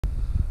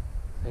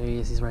There he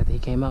is. He's right there. He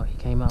came out. He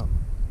came out.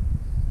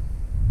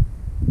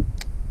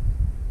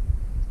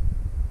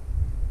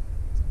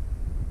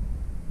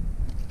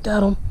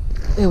 Got him.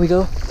 There we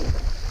go.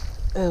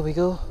 There we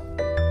go.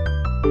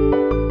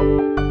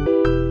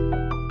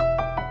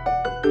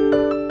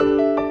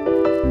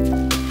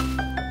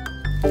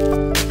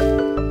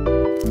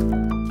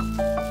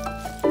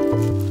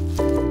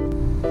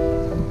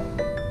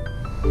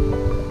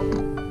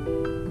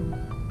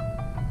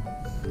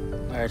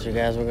 Alright, you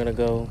guys, we're gonna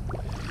go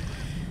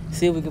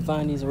see if we can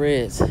find these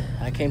reds.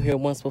 I came here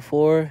once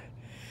before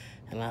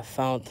and I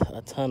found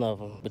a ton of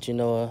them, but you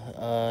know,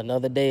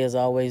 another day is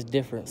always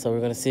different. So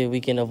we're gonna see if we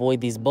can avoid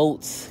these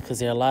boats, because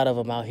there are a lot of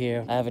them out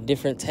here. I have a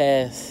different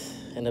task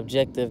and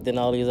objective than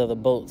all these other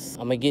boats.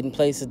 I'm gonna get in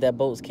places that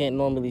boats can't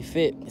normally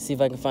fit and see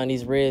if I can find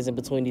these reds in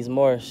between these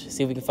marsh.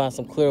 See if we can find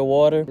some clear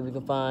water, see if we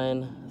can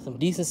find some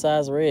decent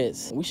sized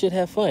reds. We should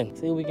have fun,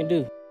 see what we can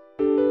do.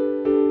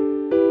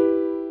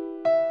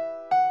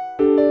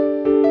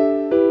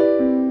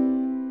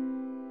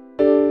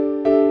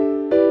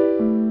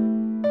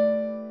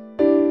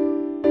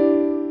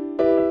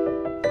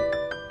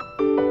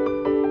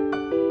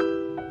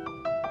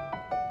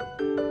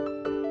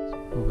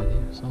 Over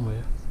there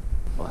somewhere.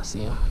 Oh, I see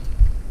him.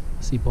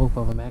 I see both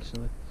of them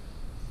actually.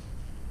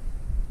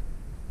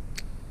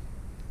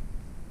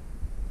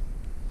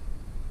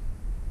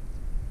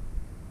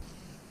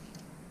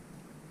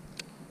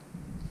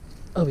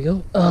 There we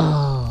go.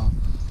 Oh,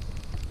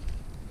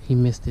 he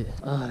missed it.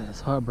 Oh,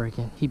 that's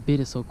heartbreaking. He bit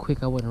it so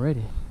quick I wasn't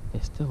ready.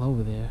 It's still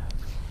over there.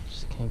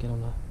 Just can't get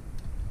him to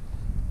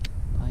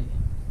bite.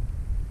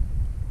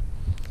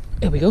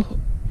 There we go.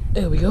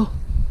 There we go.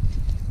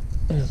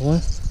 There's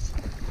one.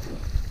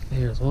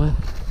 There's one.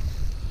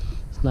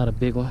 It's not a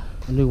big one.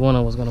 I knew one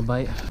I was gonna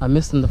bite. I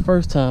missed him the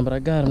first time, but I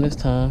got him this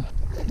time.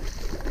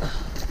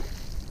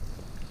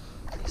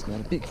 He's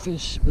not a big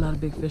fish, not a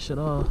big fish at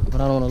all, but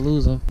I don't wanna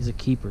lose him. He's a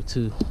keeper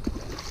too.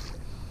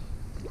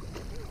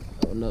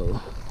 Oh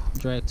no,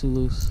 drag too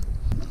loose.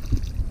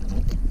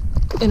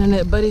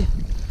 Internet, buddy.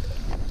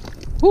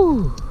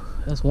 Woo,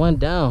 that's one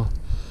down.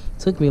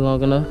 Took me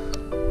long enough.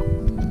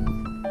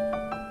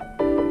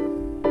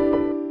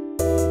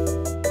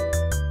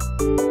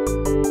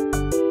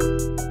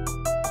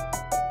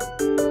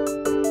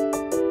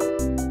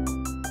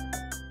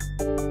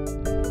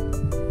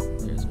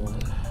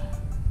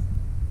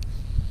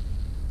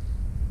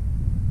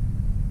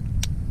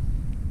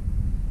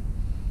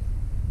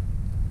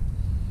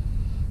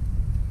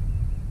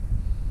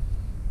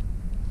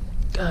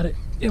 Got it.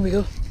 Here we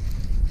go.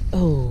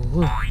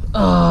 Oh,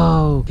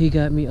 oh, he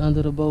got me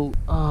under the boat.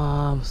 Oh,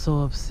 I'm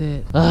so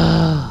upset.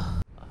 Ah.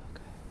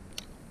 Okay.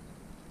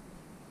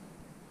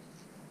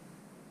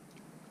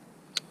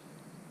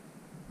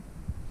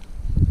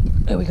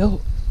 There we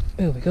go.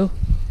 There we go.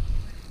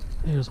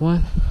 There's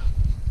one.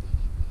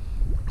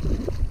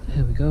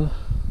 There we go.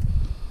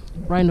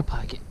 Right in the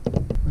pocket.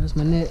 Where's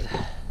my net?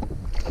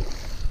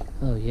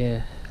 Oh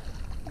yeah.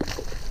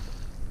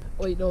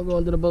 Wait, don't go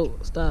under the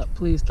boat. Stop,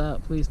 please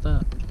stop, please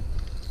stop.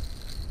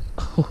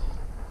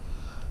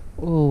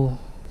 Oh,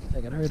 I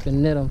gotta hurt the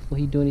net before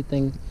he do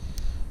anything.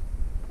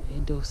 He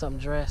do something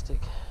drastic.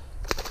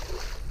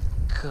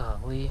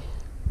 Golly.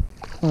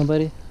 Come on,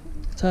 buddy.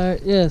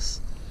 Tired?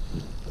 Yes.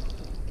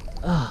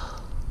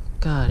 Oh,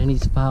 God, and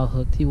he's foul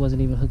hooked. He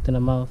wasn't even hooked in the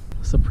mouth.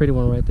 It's a pretty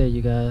one right there,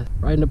 you guys.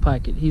 Right in the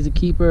pocket. He's a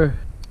keeper.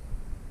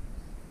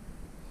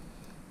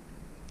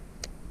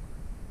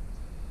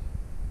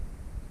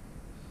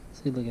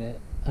 See, look at that.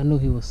 I knew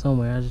he was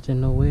somewhere, I just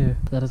didn't know where.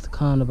 That is the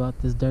con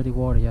about this dirty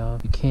water, y'all.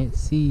 You can't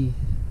see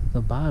the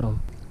bottom.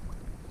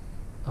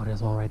 Oh,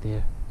 there's one right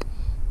there.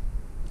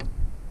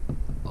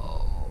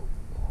 Oh.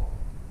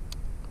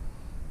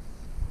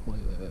 Wait.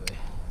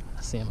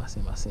 I see him.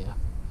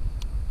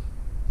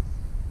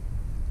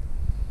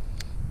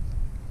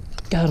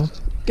 Got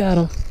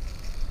him.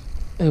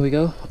 There we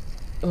go.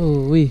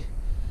 Oh,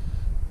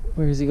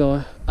 where is he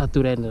going? I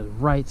threw that in the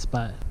right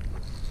spot.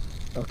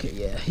 Okay,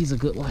 yeah, he's a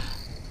good one.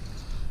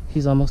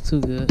 He's almost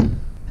too good.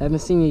 Haven't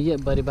seen you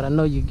yet, buddy, but I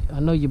know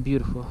you're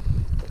beautiful.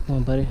 Come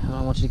on, buddy. I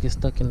don't want you to get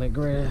stuck in the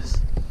grass.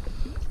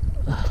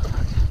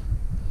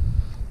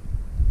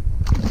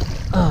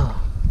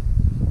 Oh,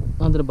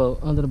 under the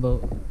boat.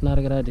 Not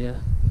a good idea.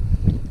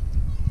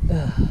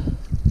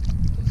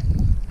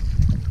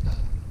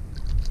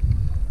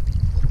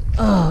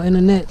 Oh, in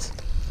the net.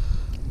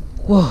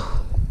 Whoa.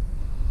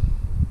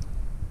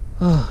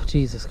 Oh,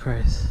 Jesus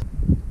Christ.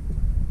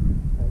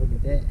 Oh, look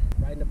at that.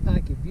 Right in the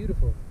pocket.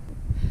 Beautiful.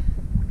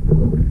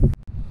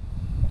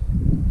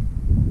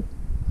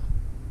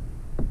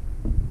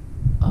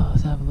 Oh,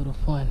 let's have a little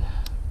fun.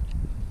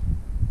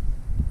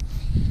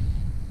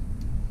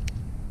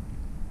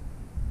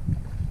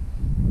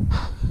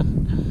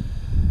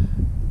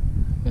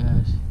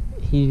 Gosh,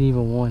 he didn't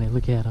even want it.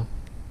 Look at him.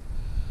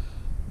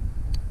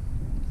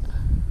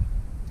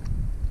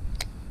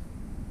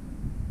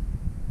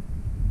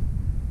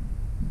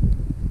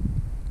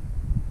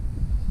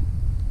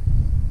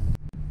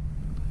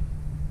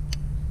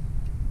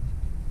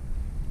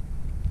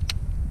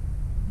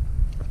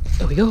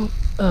 There we go.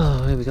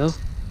 Oh, here we go.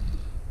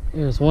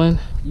 There's one.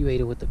 You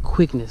ate it with the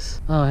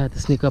quickness. Oh, I had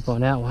to sneak up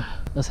on that one.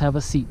 Let's have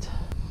a seat.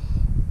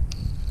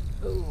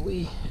 Oh,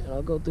 and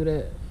I'll go through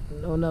that.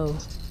 No.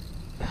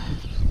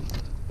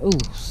 Oh,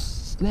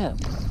 snap.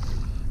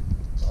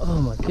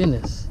 Oh my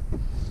goodness.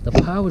 The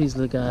power these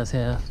little guys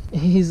have.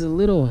 He's a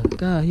little one.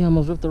 God, he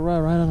almost ripped the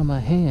rod right out of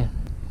my hand.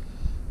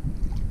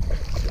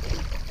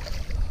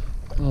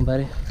 Come on,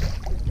 buddy.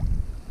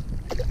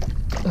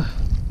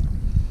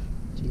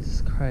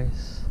 Jesus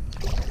Christ.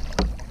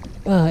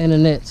 In the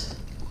net.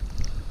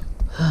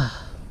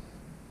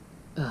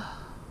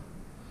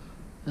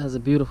 That's a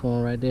beautiful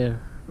one right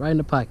there. Right in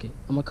the pocket.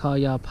 I'm gonna call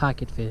y'all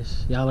pocket fish.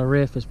 Y'all are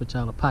redfish, but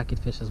y'all are pocket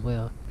fish as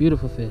well.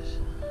 Beautiful fish.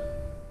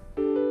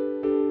 Okay,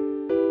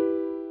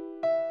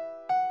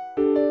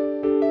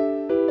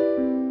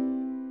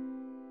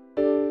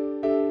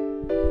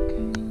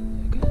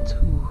 I got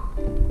two.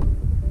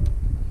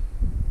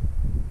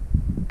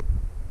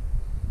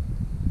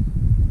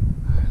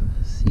 Alright,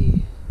 let's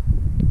see.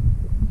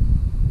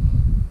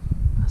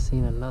 I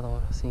seen another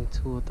one. I seen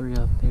 2 or 3 of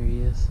them. There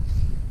he is.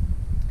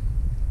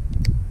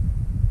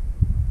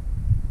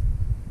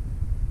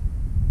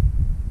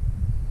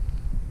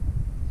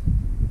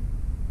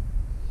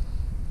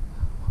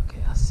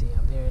 I see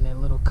him there in that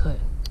little cut.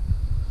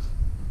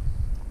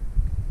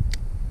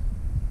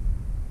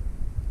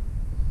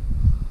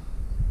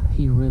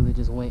 He really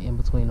just went in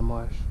between the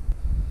marsh.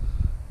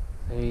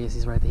 There he is.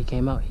 He's right there. He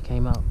came out.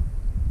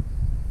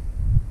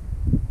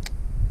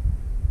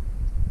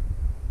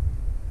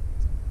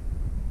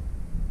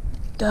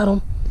 Got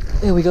him.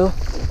 There we go.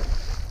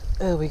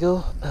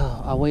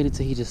 Oh, I waited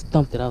till he just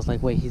thumped it. I was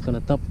like, wait, he's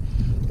gonna thump.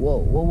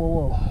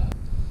 Whoa.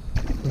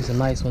 He's a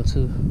nice one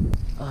too.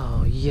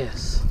 Oh,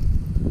 yes.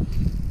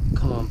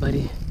 Come on,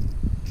 buddy.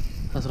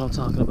 That's what I'm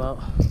talking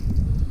about.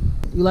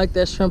 You like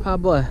that shrimp,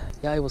 hot boy?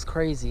 Yeah, it was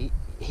crazy.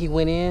 He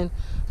went in,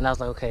 and I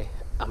was like, okay,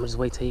 I'm gonna just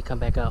wait till he come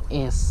back out.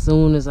 And as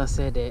soon as I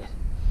said that,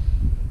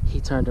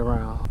 he turned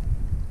around.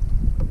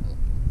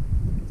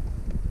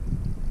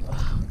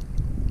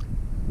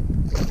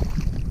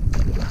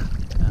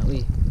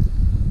 Golly.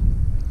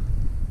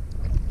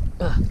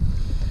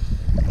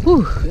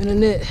 Whew, in the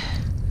net.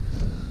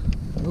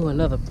 Ooh,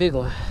 another big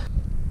one.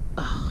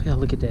 Oh, yeah,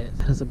 look at that.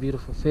 That's a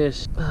beautiful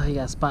fish. Oh, he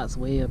got spots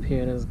way up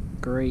here. That's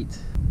great.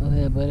 Go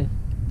ahead, buddy.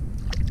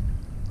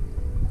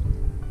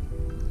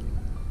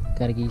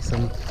 Gotta give you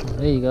some. Oh,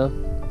 there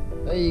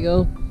you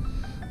go.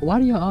 Why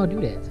do y'all all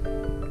do that?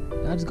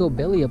 Y'all just go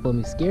belly up on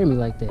me, scare me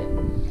like that.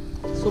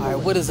 Alright,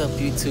 what is up,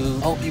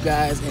 YouTube? Hope you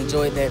guys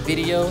enjoyed that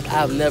video.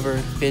 I've never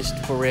fished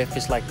for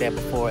redfish like that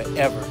before,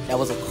 ever. That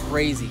was a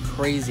crazy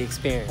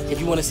experience.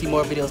 If you want to see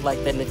more videos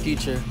like that in the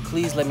future,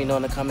 please let me know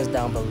in the comments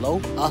down below.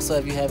 Also,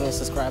 if you haven't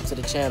subscribed to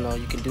the channel,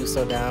 you can do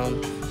so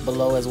down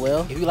below as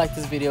well. If you like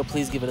this video,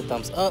 please give it a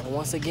thumbs up. And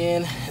once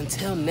again,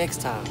 until next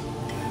time,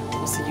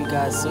 we'll see you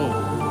guys soon.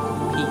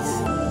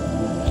 Peace.